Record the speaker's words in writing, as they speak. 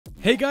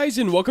Hey guys,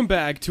 and welcome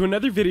back to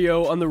another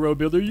video on the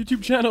RoBuilder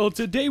YouTube channel.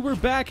 Today we're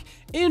back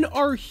in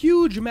our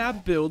huge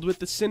map build with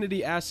the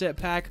Vicinity Asset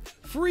Pack,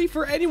 free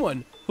for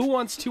anyone who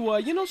wants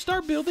to,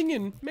 start building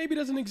and maybe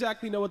doesn't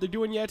exactly know what they're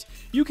doing yet.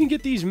 You can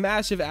get these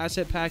massive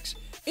asset packs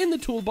in the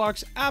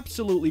toolbox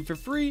absolutely for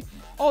free.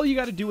 All you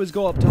got to do is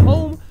go up to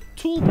Home,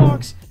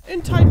 Toolbox,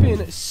 and type in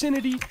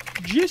Vicinity,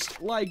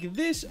 just like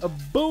this,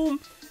 boom,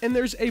 and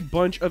there's a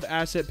bunch of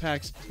asset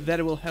packs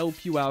that will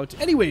help you out.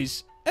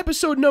 Anyways,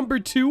 episode number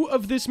 2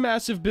 of this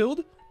massive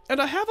build,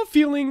 and I have a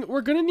feeling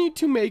we're gonna need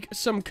to make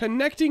some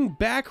connecting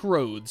back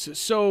roads.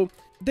 So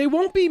they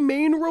won't be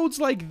main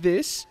roads like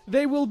this.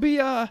 They will be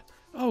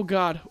oh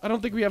god, I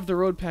don't think we have the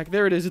road pack.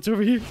 There it is, it's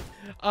over here.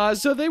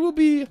 So they will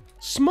be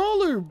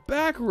smaller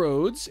back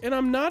roads, and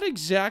I'm not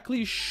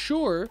exactly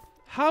sure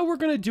how we're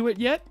gonna do it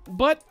yet,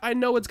 but I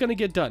know it's gonna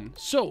get done.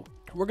 So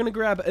we're gonna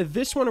grab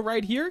this one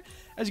right here.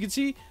 As you can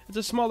see, it's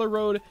a smaller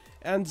road,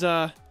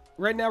 and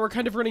right now we're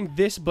kind of running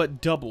this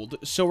but doubled.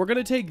 So we're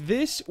gonna take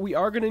this, we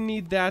are gonna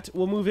need that,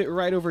 we'll move it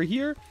right over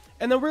here,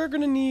 and then we're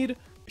gonna need,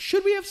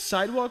 should we have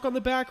sidewalk on the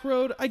back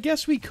road? I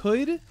guess we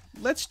could.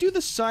 Let's do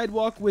the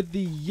sidewalk with the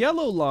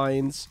yellow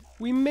lines.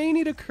 We may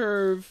need a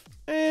curve,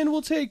 and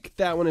we'll take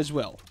that one as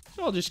well.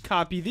 So I'll just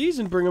copy these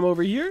and bring them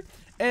over here,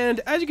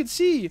 and as you can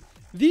see,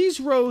 these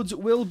roads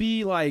will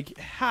be like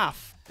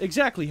half,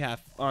 exactly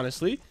half,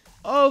 honestly,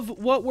 of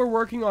what we're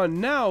working on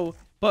now.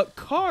 But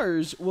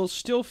cars will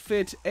still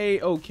fit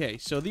a-okay.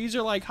 So these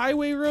are like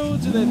highway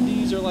roads, and then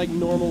these are like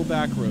normal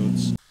back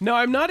roads. Now,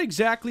 I'm not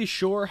exactly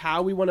sure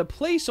how we want to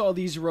place all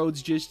these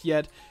roads just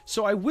yet,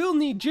 so I will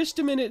need just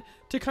a minute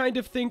to kind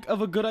of think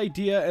of a good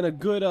idea and a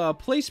good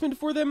placement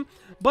for them,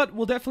 but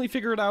we'll definitely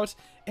figure it out,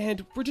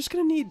 and we're just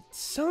going to need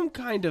some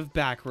kind of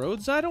back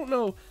roads. I don't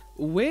know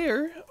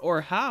where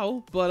or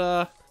how,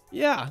 but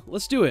yeah,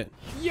 let's do it.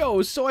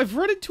 Yo, so I've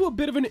run into a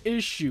bit of an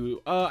issue.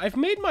 I've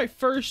made my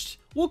first,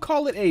 we'll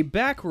call it a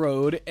back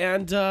road,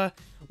 and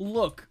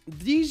look,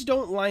 these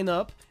don't line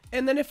up,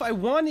 and then if I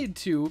wanted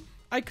to,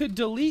 I could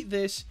delete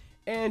this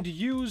and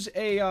use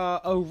a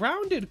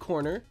rounded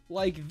corner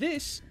like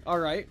this,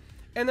 alright,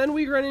 and then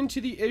we run into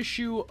the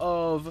issue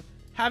of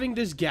having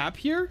this gap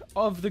here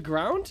of the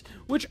ground,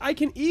 which I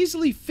can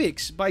easily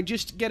fix by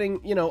just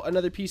getting,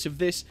 another piece of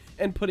this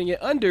and putting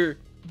it under.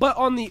 But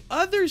on the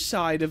other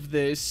side of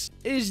this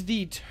is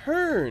the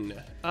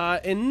turn,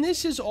 and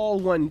this is all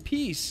one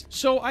piece.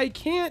 So I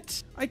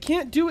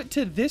can't do it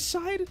to this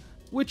side,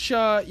 which,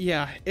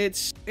 yeah,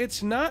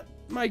 it's not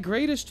my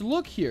greatest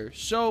look here.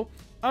 So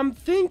I'm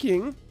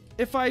thinking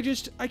if I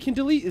can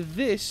delete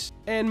this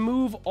and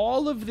move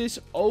all of this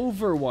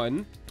over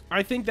one.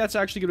 I think that's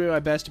actually gonna be my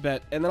best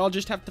bet, and then I'll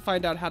just have to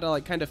find out how to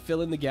like kind of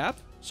fill in the gap.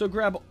 So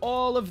grab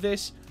all of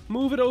this,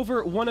 move it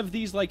over one of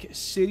these like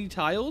city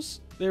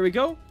tiles. There we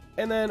go.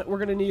 And then we're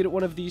going to need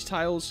one of these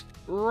tiles,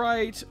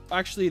 right?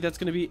 Actually, that's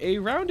going to be a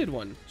rounded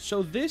one.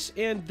 So this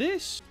and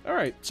this. All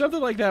right,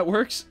 something like that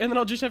works. And then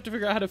I'll just have to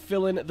figure out how to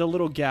fill in the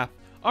little gap.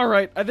 All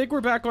right, I think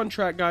we're back on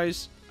track,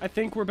 guys. I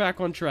think we're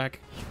back on track.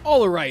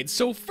 All right,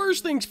 so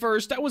first things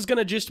first, I was going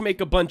to just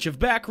make a bunch of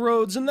back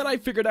roads, and then I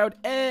figured out,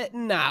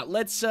 nah,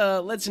 let's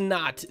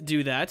not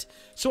do that.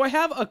 So I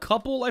have a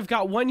couple. I've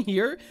got one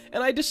here,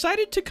 and I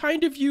decided to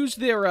kind of use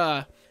their,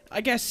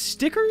 I guess,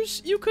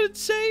 stickers, you could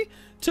say,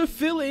 to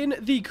fill in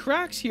the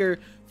cracks here.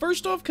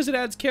 First off, because it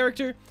adds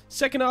character.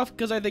 Second off,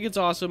 because I think it's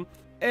awesome.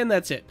 And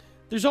that's it.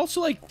 There's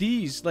also like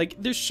these. Like,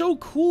 they're so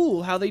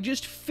cool how they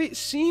just fit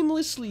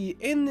seamlessly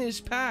in this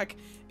pack.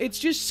 It's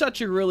just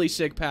such a really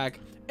sick pack.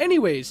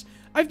 Anyways,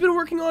 I've been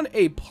working on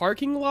a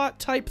parking lot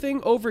type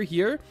thing over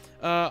here.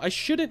 I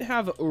shouldn't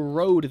have a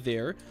road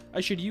there.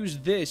 I should use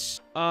this.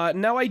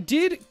 Now, I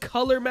did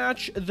color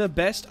match the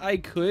best I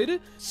could,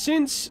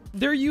 since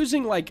they're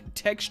using like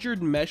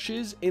textured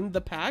meshes in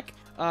the pack.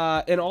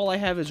 And all I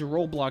have is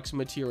Roblox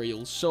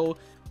materials. So,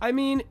 I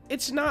mean,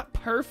 it's not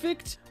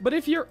perfect, but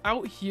if you're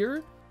out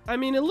here, I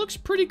mean, it looks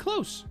pretty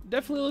close.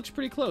 Definitely looks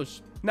pretty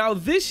close. Now,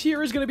 this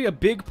here is going to be a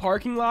big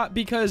parking lot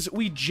because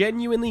we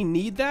genuinely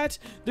need that.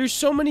 There's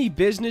so many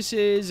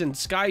businesses and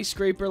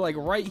skyscraper, like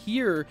right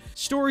here,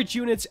 storage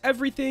units,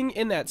 everything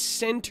in that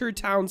center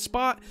town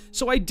spot.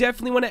 So I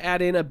definitely want to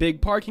add in a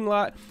big parking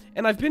lot.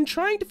 And I've been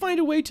trying to find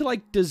a way to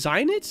like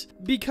design it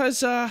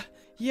because,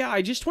 yeah,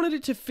 I just wanted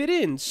it to fit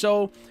in.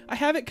 So I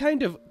have it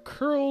kind of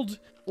curled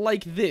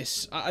like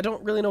this. I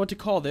don't really know what to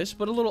call this,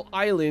 but a little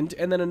island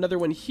and then another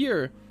one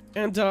here.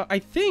 And I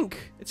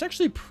think it's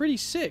actually pretty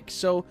sick.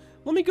 So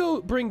let me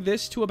go bring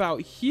this to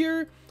about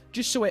here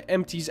just so it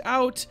empties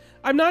out.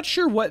 I'm not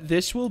sure what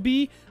this will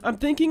be. I'm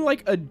thinking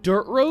like a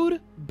dirt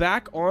road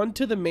back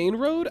onto the main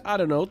road. I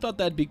don't know. Thought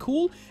that'd be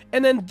cool.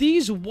 And then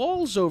these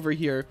walls over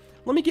here.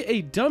 Let me get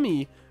a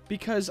dummy,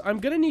 because I'm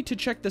going to need to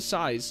check the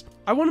size.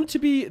 I want them to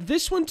be,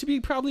 this one to be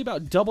probably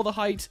about double the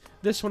height,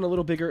 this one a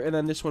little bigger, and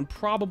then this one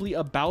probably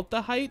about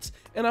the height.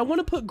 And I want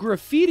to put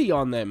graffiti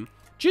on them.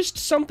 Just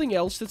something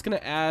else that's going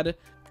to add.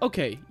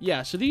 Okay,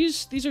 yeah, so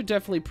these are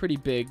definitely pretty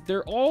big.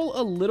 They're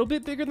all a little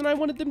bit bigger than I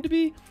wanted them to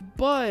be,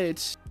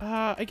 but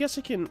I guess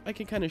I can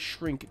kind of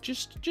shrink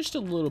just a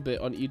little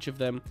bit on each of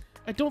them.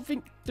 I don't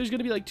think there's going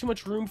to be like too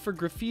much room for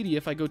graffiti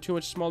if I go too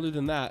much smaller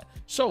than that.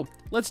 So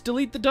let's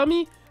delete the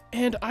dummy.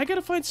 And I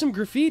gotta find some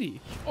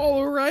graffiti.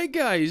 Alright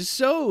guys,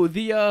 so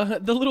the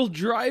little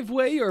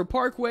driveway or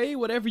parkway,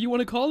 whatever you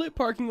want to call it,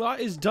 parking lot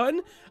is done.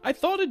 I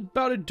thought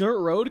about a dirt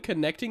road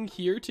connecting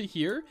here to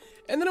here,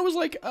 and then I was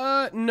like,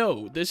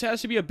 no, this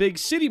has to be a big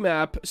city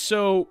map,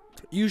 so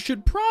you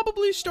should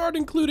probably start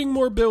including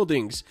more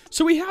buildings.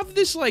 So we have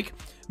this like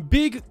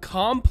big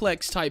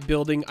complex type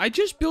building. I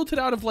just built it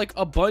out of like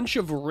a bunch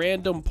of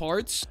random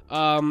parts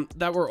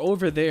that were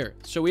over there.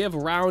 So we have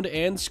round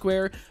and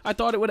square. I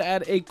thought it would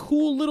add a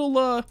cool little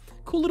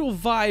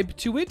vibe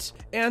to it.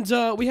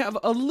 And we have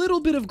a little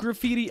bit of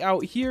graffiti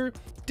out here.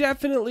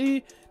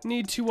 Definitely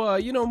need to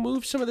you know,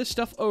 move some of this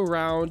stuff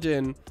around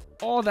and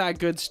all that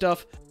good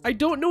stuff. I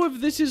don't know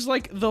if this is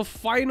like the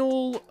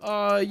final,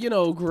 you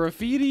know,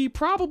 graffiti.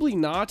 Probably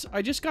not.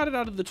 I just got it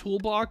out of the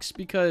toolbox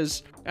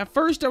because at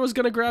first I was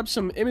going to grab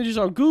some images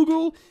on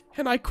Google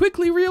and I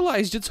quickly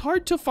realized it's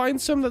hard to find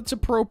some that's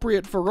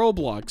appropriate for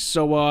Roblox.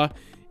 So,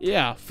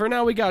 yeah, for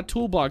now we got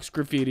toolbox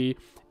graffiti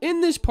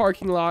in this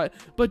parking lot.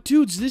 But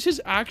dudes, this is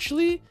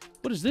actually,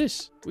 what is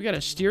this? We got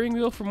a steering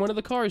wheel from one of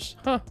the cars,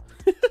 huh?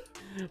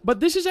 But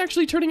this is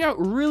actually turning out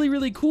really,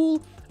 really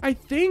cool. I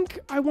think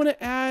I want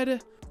to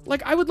add,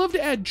 like, I would love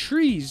to add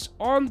trees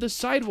on the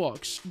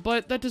sidewalks,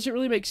 but that doesn't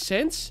really make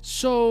sense.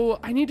 So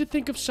I need to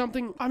think of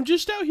something. I'm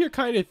just out here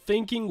kind of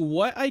thinking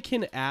what I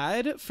can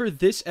add for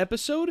this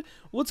episode.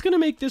 What's going to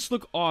make this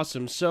look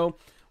awesome? So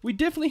we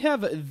definitely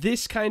have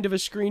this kind of a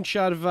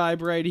screenshot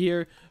vibe right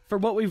here for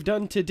what we've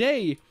done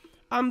today.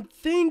 I'm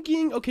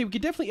thinking, okay, we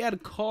could definitely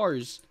add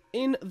cars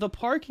in the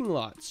parking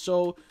lot.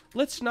 So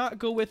let's not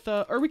go with,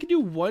 or we could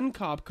do one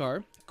cop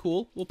car.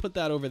 Cool, we'll put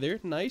that over there.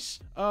 Nice.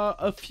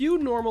 A few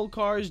normal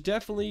cars,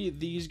 definitely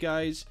these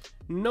guys.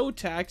 No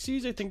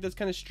taxis. I think that's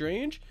kind of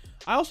strange.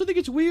 I also think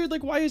it's weird,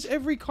 like, why is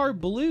every car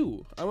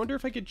blue? I wonder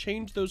if I could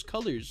change those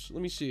colors.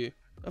 Let me see.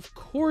 Of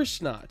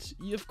course not.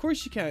 Of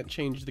course you can't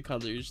change the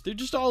colors. They're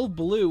just all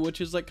blue,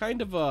 which is like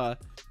kind of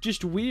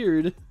just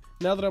weird.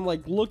 Now that I'm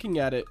like looking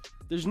at it,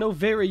 there's no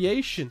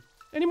variation.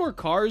 Any more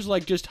cars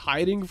like just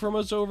hiding from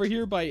us over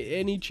here by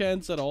any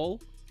chance at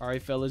all? All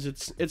right, fellas,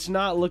 it's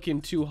not looking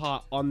too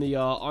hot on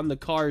the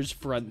cars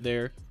front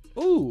there.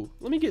 Ooh,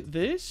 let me get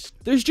this.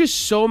 There's just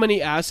so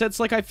many assets.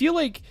 Like, I feel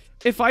like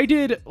if I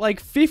did like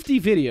 50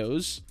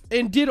 videos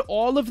and did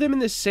all of them in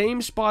the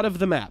same spot of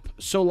the map.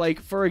 So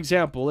like, for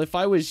example, if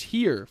I was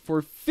here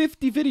for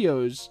 50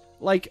 videos,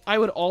 like I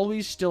would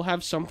always still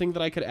have something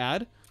that I could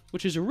add,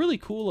 which is a really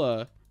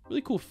cool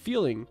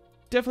feeling.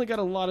 Definitely got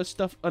a lot of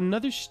stuff.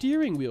 Another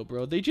steering wheel,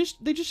 bro. They just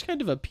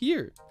kind of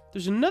appear.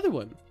 There's another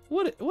one.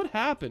 What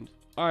happened?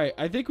 All right,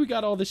 I think we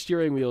got all the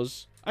steering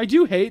wheels. I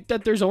do hate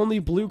that there's only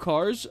blue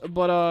cars,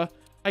 but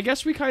I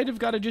guess we kind of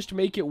got to just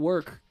make it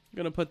work. I'm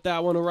gonna put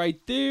that one right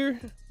there.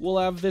 We'll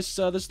have this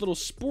this little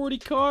sporty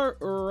car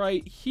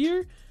right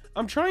here.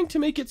 I'm trying to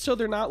make it so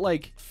they're not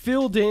like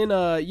filled in,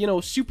 you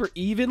know, super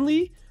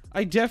evenly.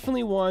 I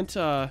definitely want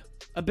a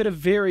bit of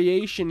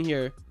variation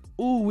here.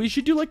 Ooh, we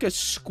should do like a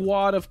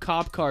squad of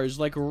cop cars,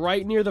 like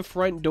right near the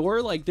front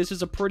door. Like this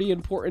is a pretty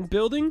important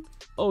building.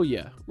 Oh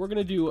yeah, we're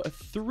gonna do a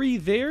 3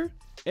 there.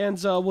 And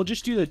we'll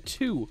just do the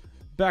 2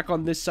 back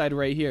on this side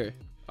right here.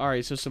 All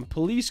right, so some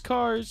police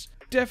cars.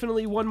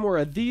 Definitely one more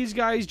of these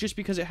guys just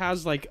because it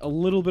has like a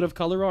little bit of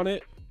color on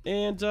it.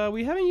 And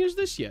we haven't used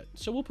this yet,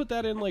 so we'll put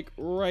that in like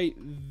right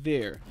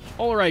there.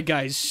 All right,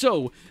 guys,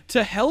 so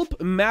to help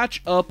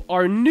match up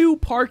our new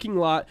parking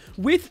lot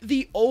with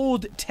the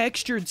old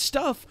textured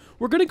stuff,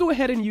 we're going to go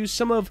ahead and use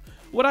some of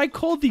what I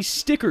call the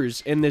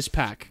stickers in this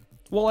pack.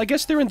 Well, I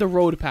guess they're in the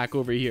road pack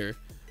over here.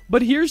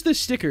 But here's the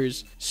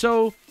stickers.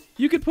 So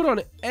you could put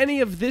on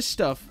any of this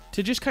stuff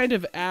to just kind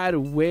of add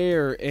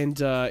wear and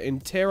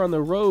tear on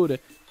the road.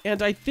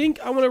 And I think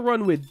I want to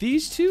run with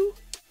these 2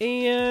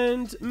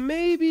 and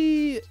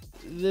maybe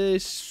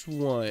this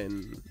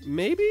one.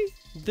 Maybe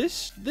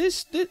this.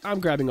 I'm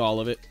grabbing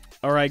all of it.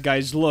 All right,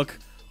 guys, look.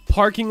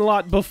 Parking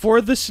lot before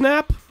the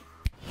snap.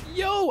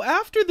 Yo,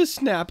 after the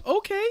snap.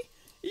 Okay.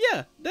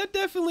 Yeah, that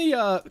definitely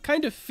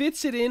kind of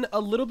fits it in a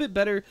little bit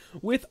better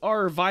with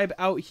our vibe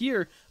out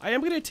here. I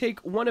am going to take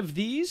one of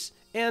these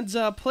and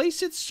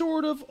place it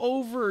sort of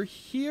over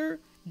here,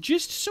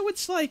 just so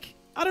it's like,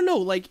 I don't know,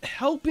 like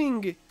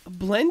helping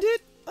blend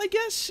it, I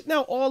guess.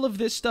 Now, all of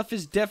this stuff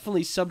is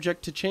definitely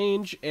subject to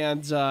change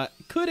and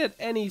could at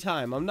any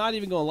time. I'm not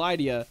even going to lie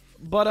to you.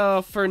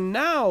 But for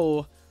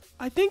now,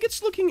 I think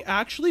it's looking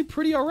actually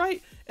pretty all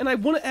right. And I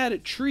want to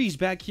add trees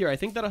back here. I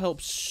think that'll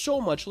help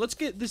so much. Let's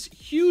get this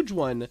huge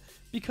one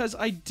because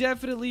I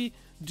definitely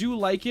do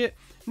like it.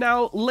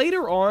 Now,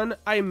 later on,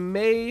 I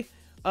may,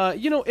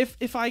 you know,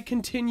 if I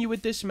continue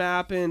with this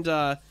map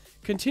and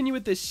continue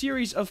with this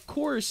series, of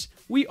course,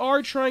 we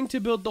are trying to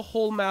build the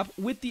whole map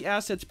with the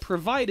assets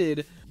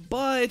provided,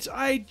 but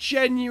I'm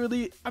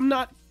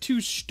not too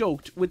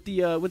stoked with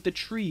the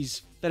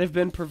trees that have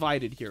been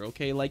provided here,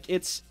 okay? Like,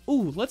 it's,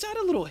 ooh, let's add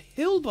a little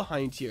hill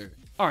behind here.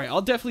 All right,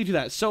 I'll definitely do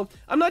that. So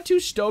I'm not too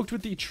stoked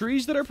with the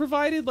trees that are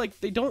provided.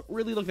 Like, they don't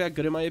really look that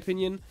good in my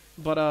opinion.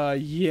 But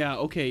yeah,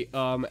 okay.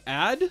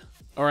 Add.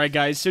 All right,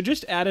 guys. So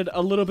just added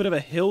a little bit of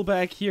a hill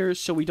back here,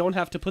 so we don't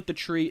have to put the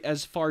tree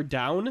as far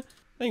down. I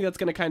think that's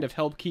gonna kind of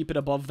help keep it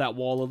above that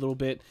wall a little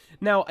bit.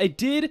 Now, I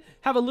did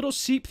have a little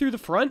seep through the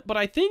front, but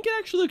I think it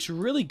actually looks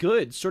really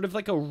good. Sort of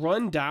like a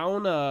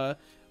run-down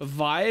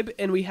vibe,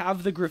 and we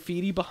have the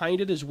graffiti behind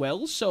it as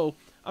well. So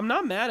I'm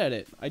not mad at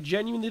it. I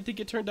genuinely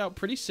think it turned out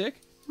pretty sick.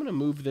 I'm gonna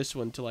move this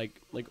one to like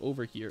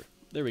over here.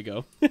 There we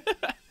go.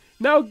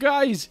 Now,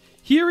 guys,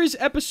 here is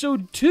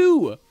episode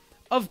 2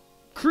 of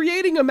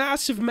creating a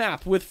massive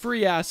map with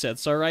free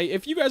assets, alright?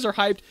 If you guys are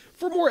hyped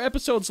for more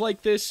episodes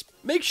like this,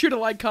 make sure to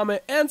like,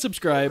 comment, and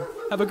subscribe.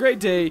 Have a great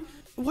day.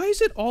 Why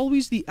is it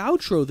always the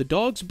outro, the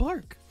dogs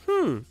bark?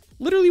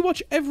 Literally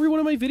watch every one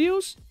of my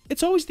videos.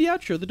 It's always the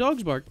outro, the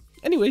dogs bark.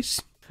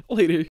 Anyways, later.